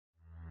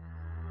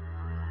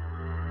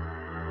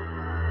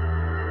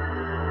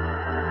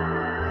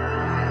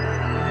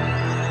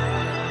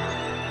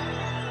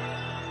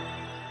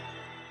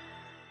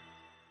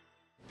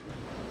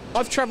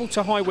I've travelled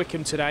to High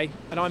Wycombe today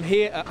and I'm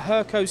here at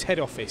Hurco's head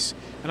office,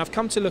 and I've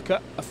come to look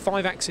at a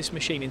 5-axis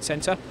machining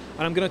centre,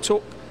 and I'm going to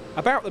talk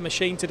about the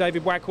machine to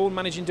David Waghorn,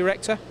 Managing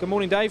Director. Good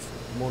morning, Dave.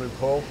 Good morning,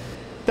 Paul.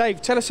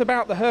 Dave, tell us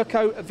about the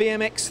Hurco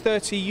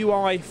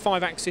VMX30Ui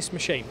 5-axis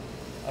machine.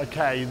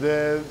 Okay,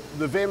 the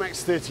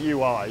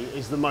VMX30Ui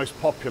is the most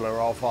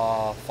popular of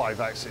our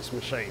 5-axis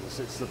machines.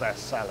 It's the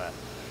best seller.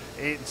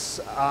 It's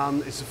a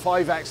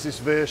 5-axis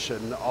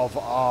version of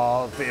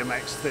our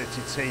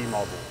VMX30T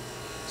model.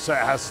 So it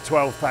has a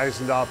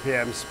 12,000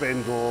 RPM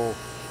spindle,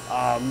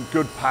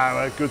 good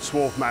power, good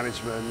swarf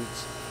management,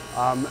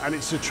 and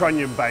it's a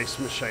trunnion-based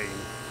machine.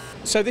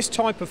 So this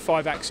type of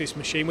 5-axis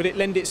machine, would it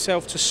lend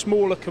itself to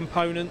smaller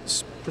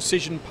components,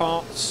 precision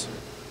parts?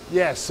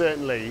 Yeah,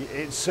 certainly.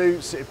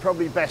 It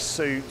probably best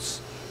suits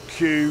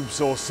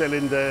cubes or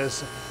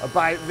cylinders.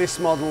 This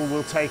model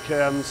will take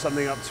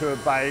something up to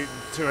about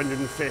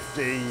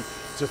 250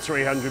 to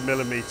 300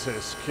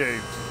 millimeters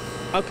cubed.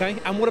 Okay,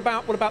 and what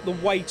about the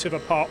weight of a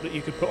part that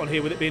you could put on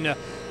here, with it being a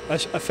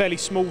fairly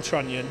small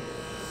trunnion?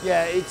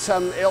 Yeah,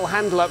 it'll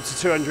handle up to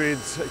 200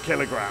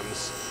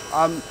 kilograms.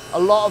 A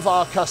lot of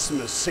our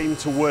customers seem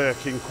to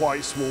work in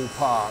quite small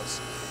parts.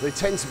 They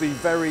tend to be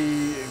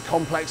very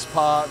complex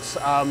parts.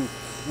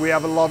 We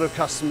have a lot of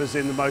customers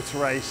in the motor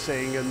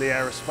racing and the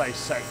aerospace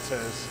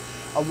sectors,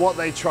 and what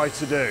they try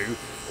to do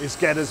is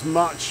get as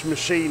much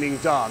machining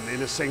done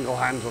in a single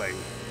handling.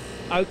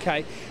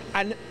 Okay,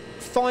 and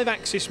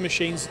 5-axis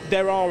machines,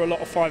 there are a lot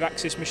of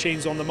 5-axis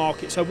machines on the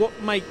market, so what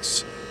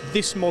makes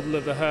this model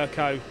of the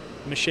Hurco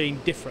machine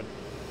different?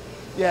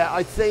 Yeah,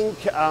 I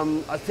think the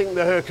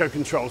Hurco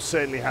control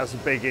certainly has a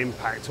big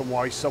impact on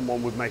why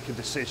someone would make a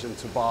decision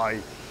to buy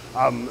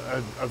a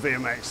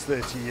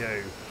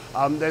VMX30U.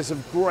 There's a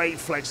great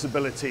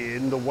flexibility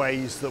in the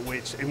ways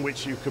in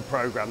which you could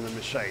program the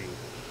machine.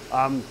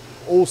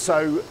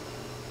 Also,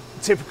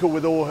 typical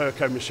with all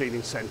Hurco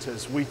machining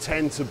centres, we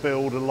tend to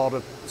build a lot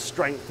of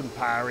strength and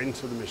power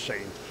into the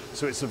machine,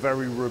 so it's a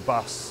very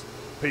robust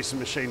piece of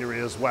machinery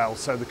as well.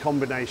 So the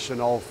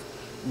combination of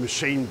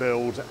machine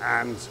build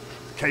and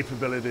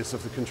capabilities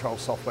of the control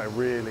software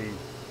really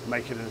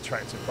make it an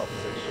attractive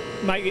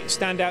proposition. Make it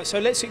stand out. So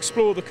let's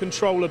explore the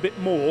control a bit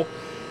more.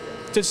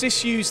 Does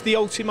this use the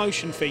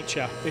Ultimotion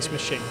feature, this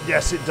machine?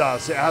 Yes, it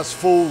does. It has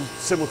full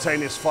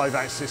simultaneous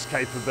 5-axis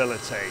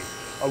capability,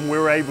 and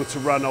we're able to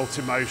run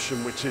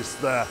Ultimotion, which is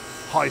the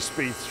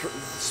high-speed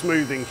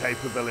smoothing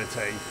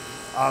capability,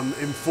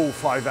 in full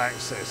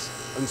 5-axis.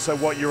 And so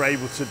what you're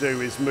able to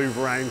do is move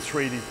around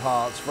 3D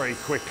parts very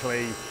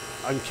quickly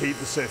and keep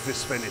the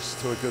surface finish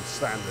to a good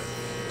standard.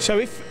 So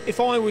if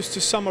I was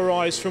to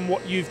summarise from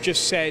what you've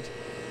just said,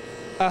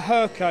 a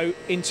Hurco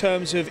in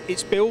terms of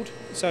its build,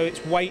 so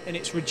its weight and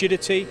its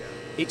rigidity,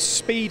 its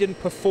speed and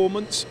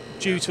performance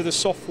due to the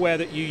software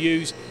that you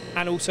use,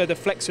 and also the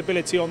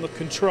flexibility on the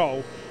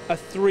control, are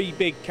 3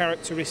 big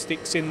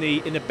characteristics in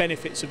the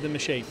benefits of the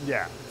machine.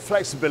 Yeah,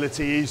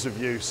 flexibility, ease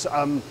of use.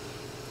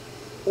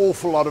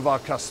 Awful lot of our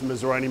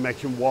customers are only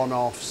making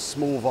one-offs,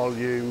 small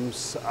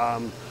volumes,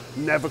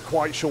 never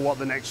quite sure what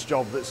the next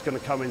job that's going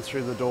to come in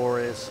through the door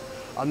is,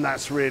 and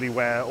that's really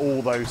where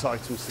all those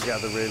items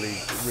together really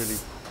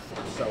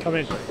come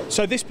in.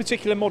 So this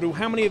particular model,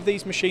 how many of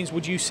these machines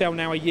would you sell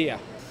now a year?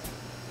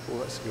 Well,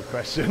 that's a good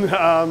question.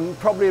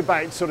 Probably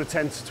about sort of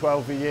 10 to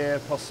 12 a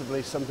year,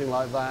 possibly something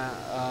like that,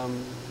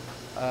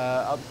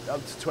 up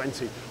to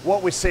 20.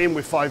 What we're seeing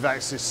with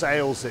 5-axis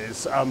sales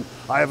is,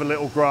 I have a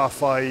little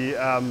graph,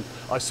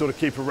 I sort of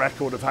keep a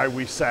record of how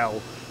we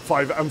sell.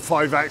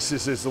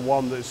 5-axis is the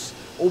one that's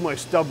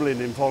almost doubling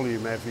in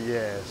volume every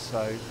year.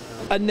 So,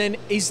 and then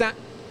is that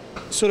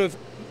sort of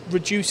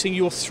reducing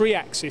your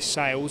 3-axis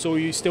sales, or are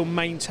you still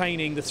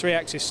maintaining the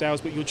 3-axis sales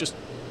but you're just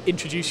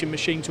introducing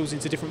machine tools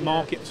into different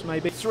markets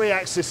maybe?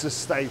 3-axis has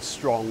stayed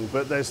strong,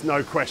 but there's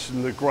no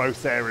question the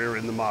growth area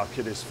in the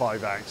market is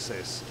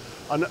 5-axis.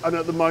 And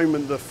at the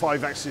moment the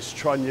 5-axis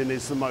trunnion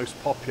is the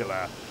most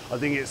popular. I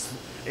think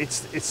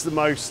it's the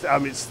most,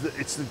 it's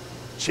the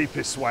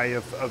cheapest way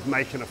of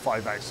making a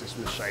 5-axis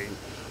machine.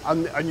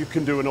 And you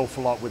can do an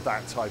awful lot with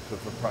that type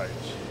of approach.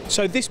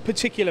 So this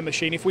particular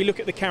machine, if we look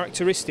at the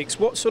characteristics,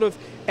 what sort of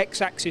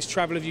X-axis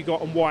travel have you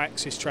got and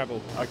Y-axis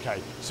travel?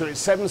 Okay, so it's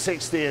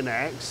 760 in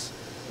X,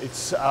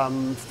 it's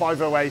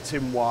 508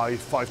 in Y,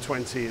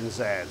 520 in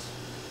Z.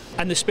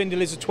 And the spindle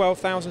is a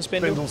 12,000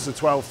 spindle? Spindle's a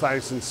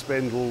 12,000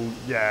 spindle,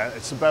 yeah.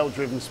 It's a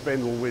belt-driven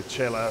spindle with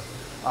chiller,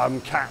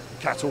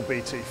 Cattle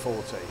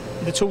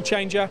BT40. The tool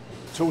changer?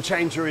 Tool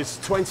changer is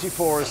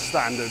 24 as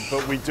standard,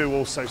 but we do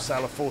also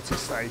sell a 40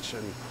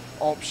 station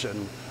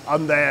option,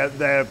 and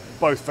they're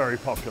both very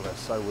popular,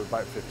 so we're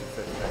about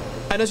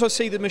 50-50. And as I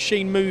see the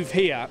machine move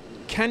here,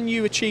 can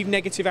you achieve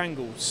negative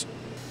angles?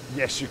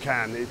 Yes, you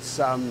can. It's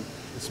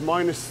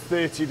minus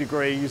 30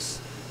 degrees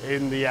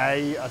in the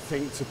A, I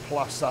think, to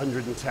plus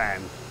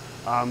 110.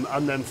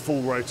 And then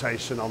full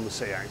rotation on the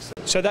C-axis.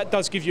 So that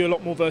does give you a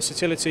lot more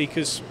versatility,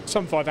 because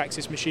some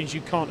 5-axis machines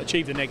you can't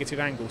achieve the negative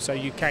angle, so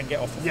you can get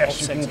off.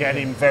 Yes, you can get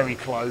in very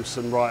close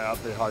and right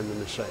up behind the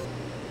machine.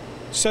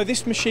 So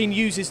this machine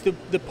uses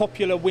the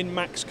popular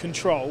WinMax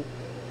control.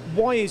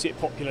 Why is it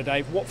popular,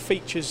 Dave? What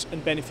features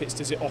and benefits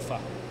does it offer?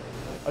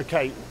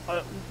 Okay,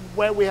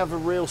 where we have a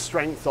real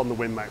strength on the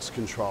WinMax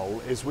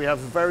control is we have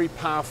a very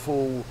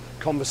powerful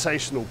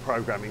conversational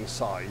programming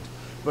side,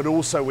 but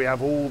also we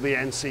have all the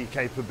NC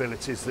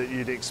capabilities that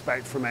you'd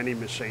expect from any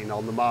machine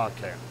on the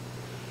market.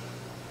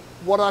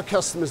 What our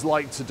customers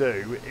like to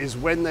do is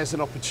when there's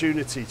an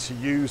opportunity to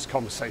use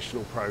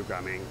conversational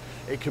programming,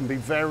 it can be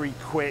very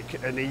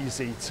quick and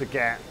easy to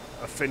get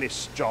a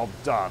finished job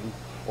done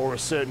or a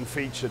certain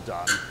feature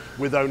done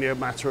with only a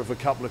matter of a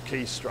couple of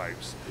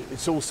keystrokes.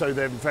 It's also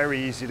then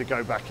very easy to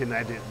go back and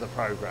edit the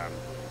program.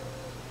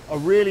 A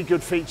really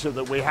good feature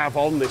that we have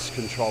on this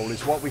control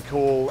is what we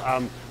call,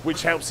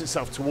 which helps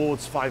itself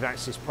towards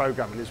 5-axis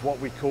programming, is what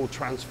we call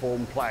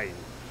transform plane.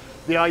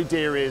 The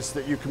idea is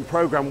that you can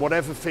program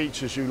whatever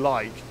features you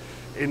like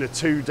in a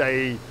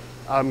 2D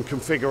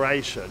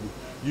configuration.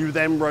 You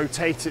then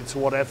rotate it to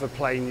whatever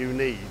plane you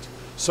need.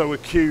 So a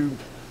cube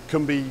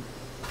can be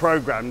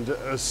programmed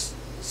as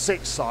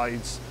 6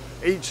 sides,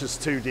 each as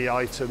 2D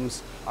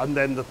items, and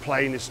then the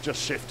plane is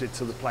just shifted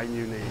to the plane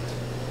you need.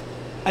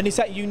 And is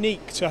that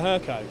unique to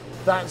Hurco?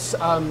 That's,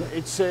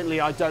 it's certainly,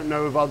 I don't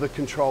know of other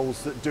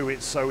controls that do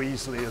it so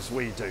easily as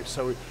we do.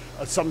 So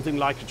something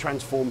like a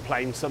transform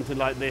plane, something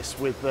like this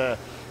with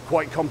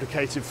quite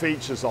complicated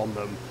features on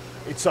them,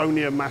 it's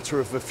only a matter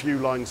of a few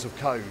lines of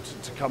code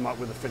to come up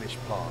with a finished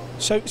part.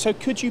 So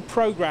could you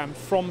program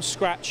from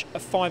scratch a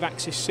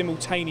 5-axis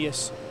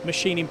simultaneous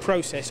machining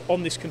process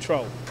on this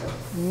control?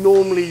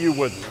 Normally you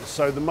wouldn't.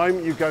 So the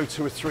moment you go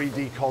to a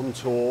 3D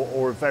contour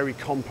or a very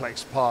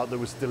complex part that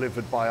was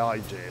delivered by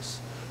IGES,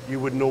 you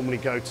would normally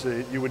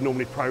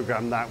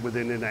program that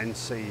within an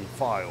NC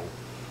file.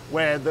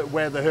 Where the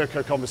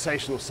Hurco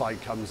conversational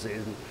side comes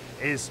in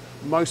is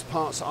most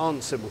parts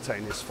aren't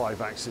simultaneous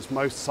 5-axis.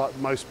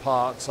 Most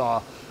parts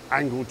are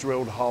angle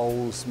drilled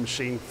holes,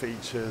 machine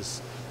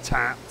features,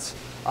 tapped,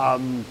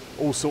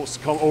 all sorts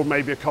of, or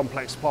maybe a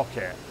complex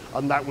pocket.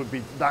 And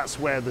that's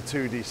where the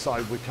 2D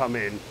side would come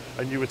in,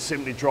 and you would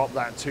simply drop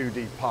that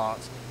 2D part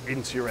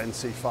into your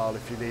NC file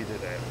if you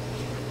needed it.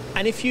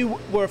 And if you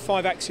were a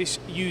 5-axis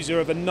user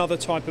of another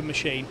type of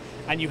machine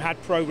and you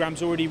had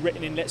programs already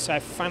written in, let's say,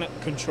 a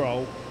FANUC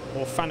control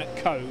or FANUC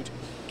code,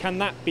 can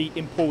that be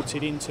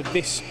imported into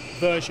this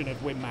version of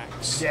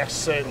WinMax? Yes,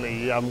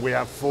 certainly. We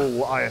have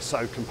full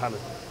ISO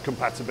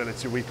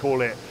compatibility. We call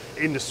it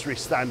industry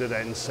standard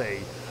NC.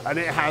 And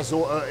it has,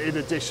 in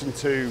addition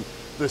to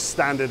the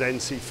standard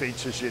NC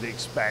features you'd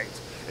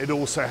expect, it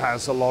also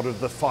has a lot of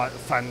the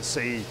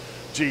fancy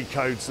G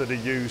codes that are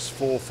used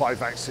for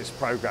 5-axis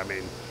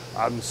programming,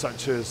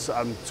 such as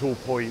tool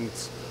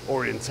point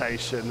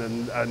orientation,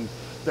 and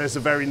there's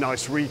a very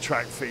nice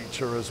retrack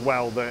feature as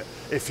well, that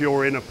if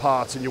you're in a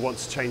part and you want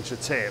to change the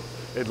tip,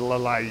 it'll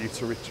allow you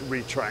to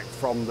retract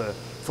from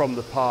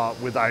the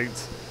part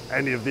without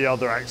any of the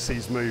other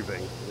axes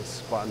moving.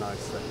 It's quite a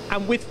nice thing.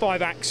 And with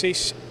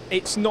 5-axis,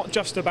 it's not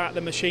just about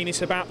the machine,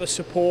 it's about the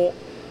support.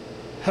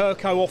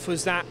 Hurco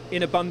offers that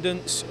in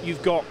abundance.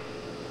 You've got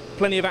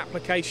plenty of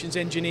applications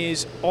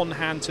engineers on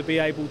hand to be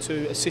able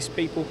to assist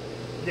people.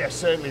 Yes,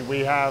 certainly. We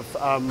have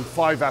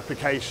 5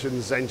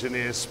 applications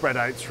engineers spread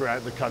out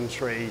throughout the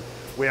country.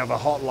 We have a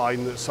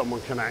hotline that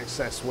someone can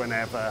access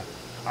whenever.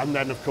 And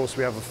then, of course,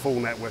 we have a full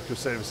network of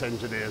service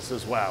engineers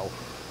as well.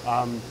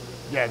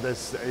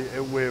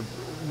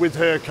 With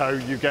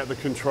Hurco, you get the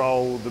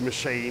control, the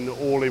machine,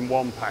 all in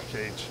one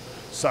package.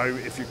 So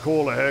if you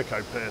call a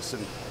Hurco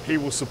person, he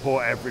will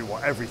support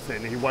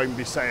everything. He won't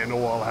be saying,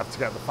 oh, I'll have to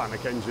get the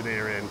FANUC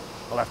engineer in,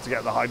 I'll have to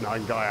get the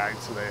High9 guy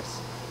out to this.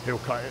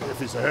 If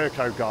he's a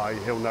Hurco guy,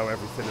 he'll know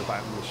everything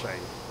about the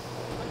machine.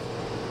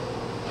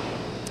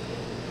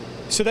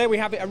 So there we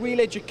have it, a real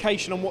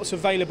education on what's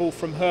available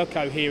from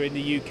Hurco here in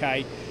the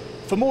UK.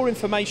 For more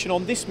information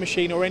on this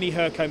machine or any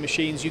Hurco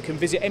machines, you can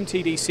visit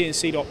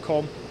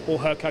mtdcnc.com or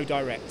Hurco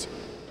Direct.